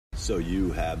So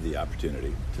you have the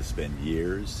opportunity to spend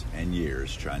years and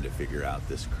years trying to figure out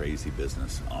this crazy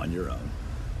business on your own,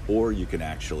 or you can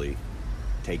actually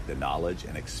take the knowledge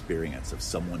and experience of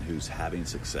someone who's having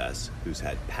success, who's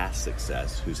had past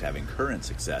success, who's having current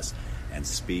success, and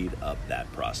speed up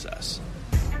that process.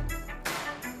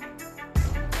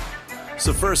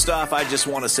 So first off, I just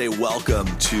want to say welcome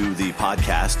to the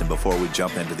podcast. And before we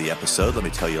jump into the episode, let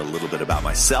me tell you a little bit about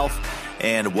myself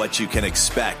and what you can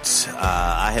expect.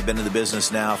 I have been in the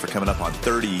business now for coming up on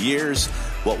 30 years.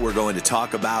 What we're going to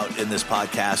talk about in this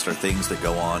podcast are things that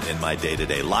go on in my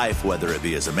day-to-day life, whether it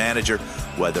be as a manager,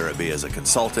 whether it be as a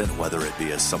consultant, whether it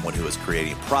be as someone who is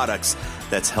creating products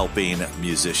that's helping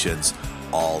musicians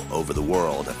all over the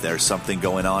world. If there's something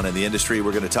going on in the industry,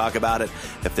 we're going to talk about it.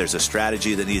 If there's a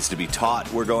strategy that needs to be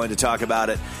taught, we're going to talk about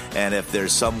it. And if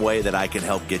there's some way that I can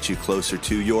help get you closer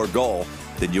to your goal,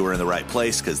 then you are in the right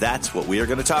place, because that's what we are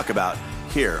going to talk about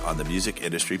here on the Music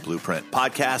Industry Blueprint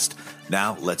podcast.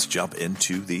 Now, let's jump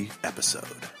into the episode.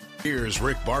 Here's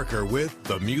Rick Barker with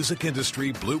the Music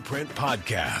Industry Blueprint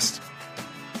podcast.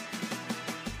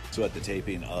 So at the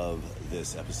taping of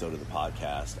this episode of the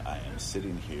podcast, I am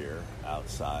sitting here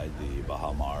outside the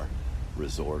Baha Mar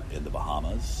Resort in the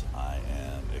Bahamas. I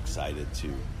am excited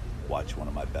to watch one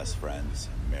of my best friends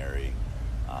marry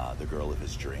the girl of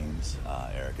his dreams,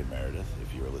 Eric and Meredith.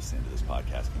 If you are listening to this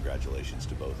podcast, congratulations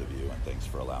to both of you, and thanks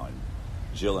for allowing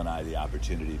Jill and I the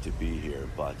opportunity to be here.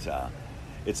 But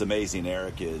it's amazing.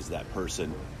 Eric is that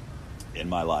person in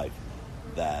my life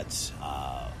that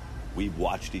we've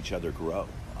watched each other grow.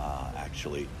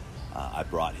 I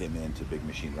brought him into Big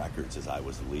Machine Records as I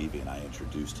was leaving. I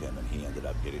introduced him, and he ended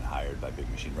up getting hired by Big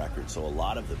Machine Records. So a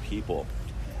lot of the people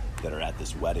that are at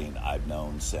this wedding I've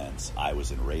known since I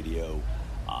was in radio.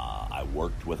 I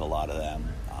worked with a lot of them.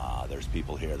 There's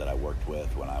people here that I worked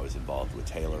with when I was involved with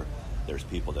Taylor. There's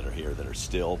people that are here that are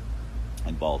still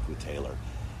involved with Taylor.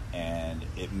 And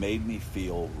it made me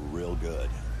feel real good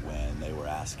when they were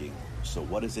asking, so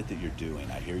what is it that you're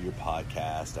doing? I hear your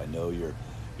podcast. I know you're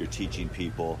teaching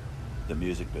people the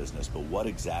music business, but what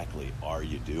exactly are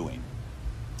you doing?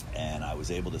 And I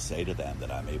was able to say to them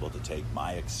that I'm able to take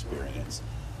my experience,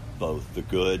 both the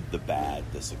good, the bad,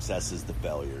 the successes, the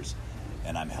failures,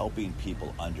 and I'm helping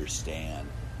people understand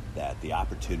that the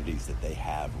opportunities that they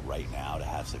have right now to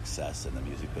have success in the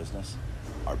music business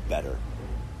are better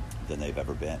than they've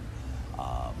ever been.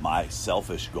 My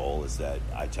selfish goal is that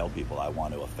I tell people I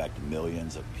want to affect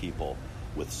millions of people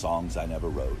with songs I never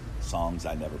wrote, songs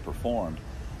I never performed,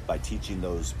 by teaching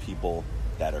those people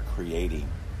that are creating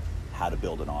how to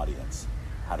build an audience,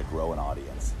 how to grow an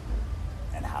audience,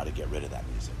 and how to get rid of that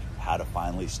music, how to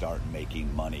finally start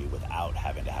making money without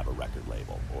having to have a record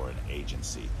label or an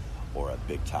agency or a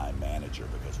big-time manager,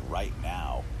 because right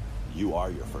now, you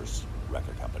are your first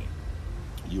record company.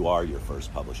 You are your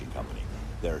first publishing company.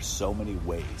 There are so many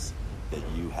ways that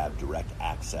you have direct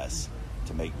access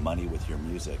to make money with your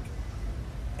music,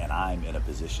 and I'm in a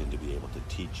position to be able to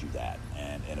teach you that,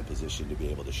 and in a position to be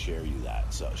able to share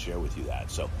with you that.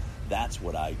 So that's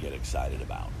what I get excited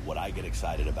about. What I get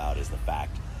excited about is the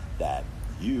fact that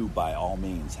you, by all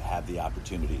means, have the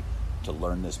opportunity to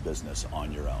learn this business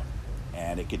on your own.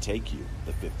 And it could take you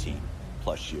the 15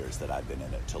 plus years that I've been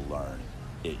in it to learn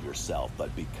it yourself.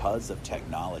 But because of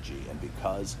technology and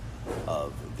because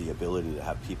of the ability to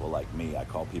have people like me, I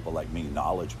call people like me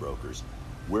knowledge brokers,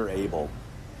 we're able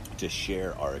to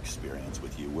share our experience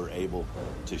with you. We're able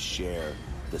to share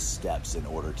the steps in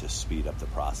order to speed up the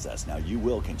process. Now, you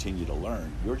will continue to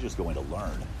learn. You're just going to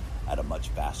learn at a much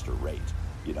faster rate.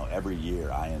 You know, every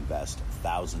year I invest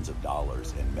thousands of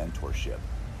dollars in mentorship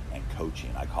and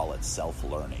coaching. I call it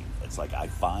self-learning. It's like I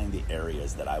find the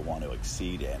areas that I want to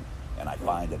exceed in, and I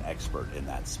find an expert in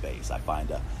that space. I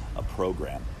find a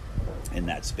program in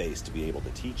that space to be able to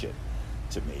teach it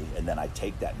to me, and then I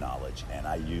take that knowledge and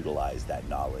I utilize that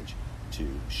knowledge to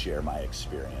share my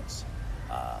experience,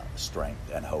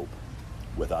 strength, and hope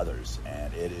with others.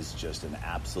 And it is just an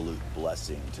absolute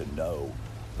blessing to know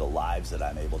the lives that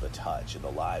I'm able to touch and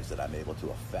the lives that I'm able to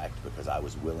affect because I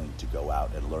was willing to go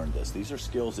out and learn this. These are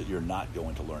skills that you're not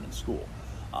going to learn in school.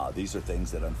 These are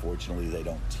things that unfortunately they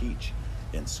don't teach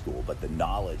in school, but the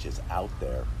knowledge is out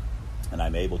there, and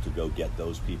I'm able to go get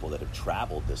those people that have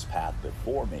traveled this path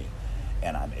before me,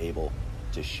 and I'm able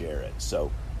to share it.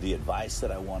 So the advice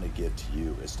that I want to give to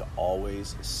you is to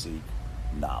always seek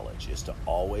knowledge, is to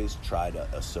always try to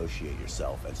associate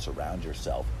yourself and surround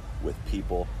yourself with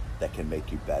people that can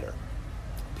make you better,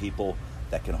 people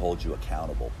that can hold you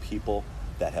accountable, people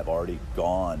that have already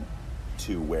gone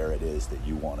to where it is that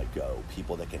you want to go,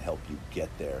 people that can help you get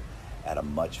there at a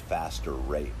much faster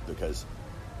rate. Because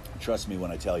trust me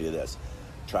when I tell you this,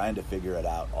 trying to figure it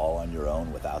out all on your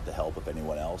own without the help of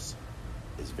anyone else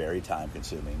is very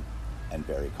time-consuming and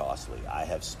very costly. I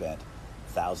have spent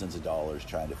thousands of dollars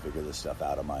trying to figure this stuff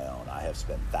out on my own. I have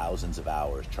spent thousands of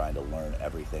hours trying to learn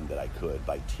everything that I could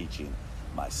by teaching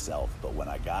myself. But when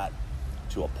I got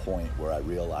to a point where I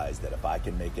realized that if I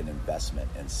can make an investment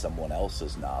in someone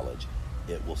else's knowledge,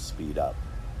 it will speed up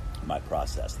my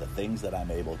process. The things that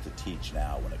I'm able to teach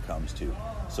now when it comes to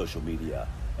social media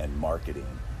and marketing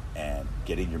and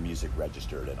getting your music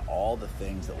registered and all the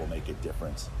things that will make a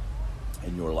difference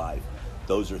in your life,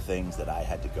 those are things that I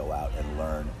had to go out and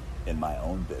learn in my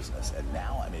own business. And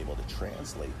now I'm able to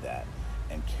translate that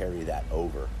and carry that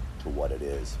over to what it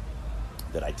is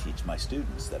that I teach my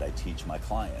students, that I teach my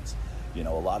clients. You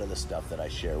know, a lot of the stuff that I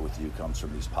share with you comes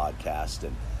from these podcasts,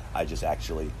 and I just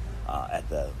actually at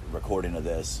the recording of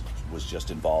this was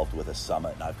just involved with a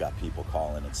summit, and I've got people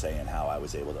calling and saying how I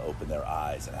was able to open their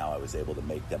eyes and how I was able to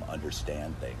make them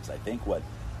understand things. I think what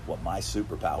my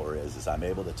superpower is I'm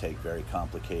able to take very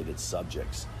complicated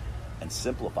subjects and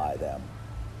simplify them,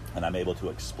 and I'm able to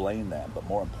explain them, but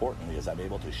more importantly is I'm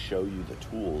able to show you the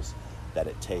tools that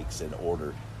it takes in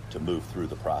order to move through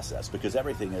the process, because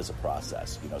everything is a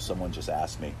process. You know, someone just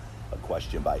asked me a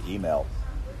question by email,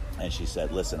 and she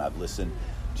said, listen, I've listened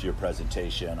to your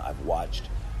presentation, I've watched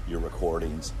your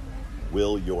recordings,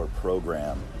 will your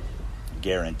program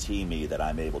guarantee me that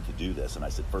I'm able to do this? And I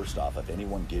said, first off, if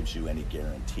anyone gives you any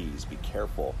guarantees, be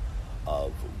careful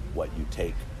of what you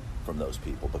take from those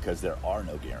people, because there are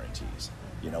no guarantees.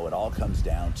 You know, it all comes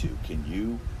down to, can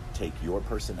you take your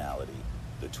personality,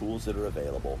 the tools that are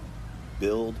available,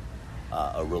 build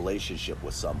a relationship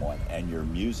with someone, and your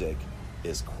music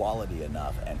is quality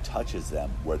enough and touches them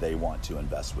where they want to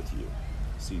invest with you.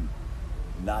 See,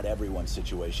 not everyone's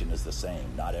situation is the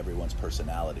same. Not everyone's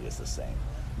personality is the same.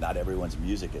 Not everyone's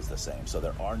music is the same. So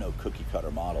there are no cookie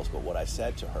cutter models. But what I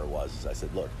said to her was, I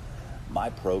said, look, my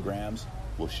programs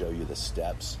will show you the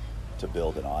steps to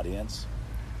build an audience,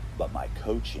 but my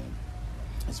coaching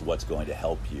is what's going to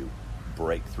help you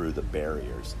break through the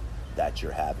barriers that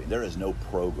you're having. There is no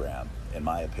program, in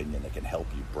my opinion, that can help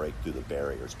you break through the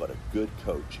barriers, but a good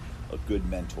coach, a good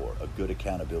mentor, a good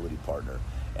accountability partner,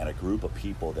 and a group of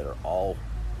people that are all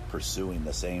pursuing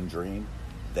the same dream,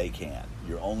 they can.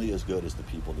 You're only as good as the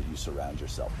people that you surround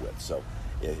yourself with. So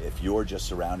if you're just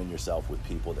surrounding yourself with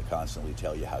people that constantly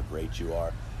tell you how great you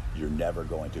are, you're never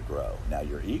going to grow. Now,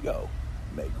 your ego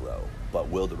may grow, but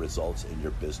will the results in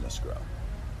your business grow?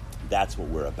 That's what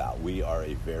we're about. We are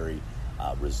a very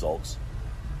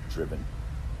results-driven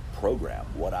program.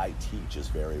 What I teach is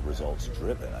very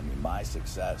results-driven. I mean, my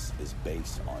success is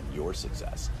based on your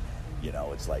success. You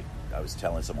know, it's like I was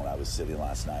telling someone, I was sitting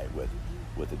last night with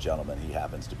a gentleman. He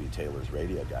happens to be Taylor's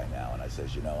radio guy now, and I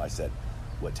says, you know, I said,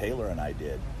 what Taylor and I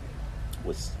did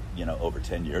was, you know, over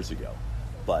 10 years ago,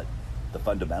 but the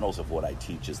fundamentals of what I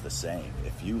teach is the same.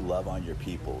 If you love on your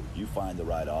people, you find the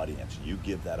right audience, you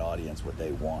give that audience what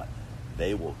they want,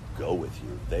 they will go with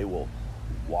you. They will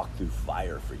walk through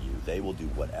fire for you. They will do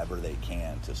whatever they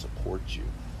can to support you.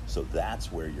 So that's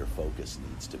where your focus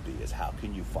needs to be, is how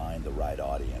can you find the right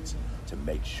audience to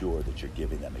make sure that you're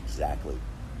giving them exactly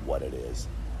what it is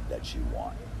that you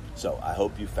want. So I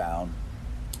hope you found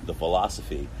the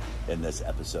philosophy in this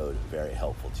episode very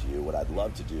helpful to you. What I'd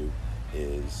love to do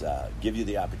is give you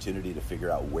the opportunity to figure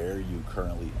out where you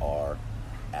currently are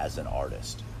as an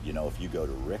artist. You know, if you go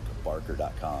to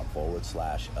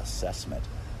rickbarker.com/assessment,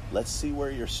 let's see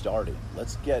where you're starting.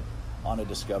 Let's get on a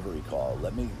discovery call.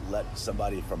 Let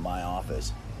somebody from my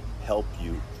office help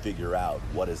you figure out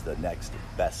what is the next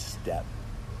best step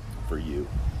for you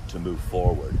to move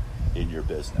forward in your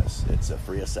business. It's a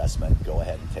free assessment. Go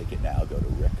ahead and take it now. Go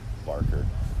to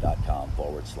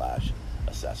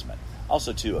rickbarker.com/assessment.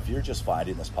 Also, too, if you're just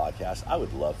finding this podcast, I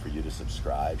would love for you to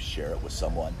subscribe, share it with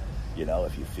someone. You know,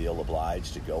 if you feel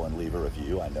obliged to go and leave a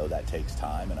review, I know that takes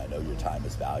time, and I know your time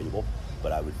is valuable,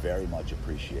 but I would very much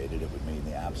appreciate it. It would mean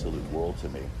the absolute world to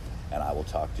me, and I will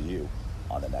talk to you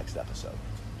on the next episode.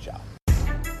 Ciao.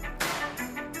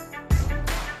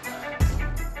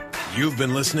 You've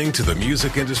been listening to the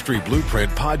Music Industry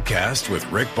Blueprint podcast with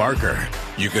Rick Barker.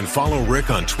 You can follow Rick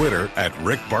on Twitter at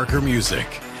 @RickBarkerMusic.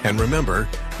 And remember,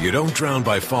 you don't drown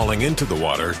by falling into the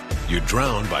water, you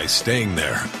drown by staying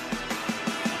there.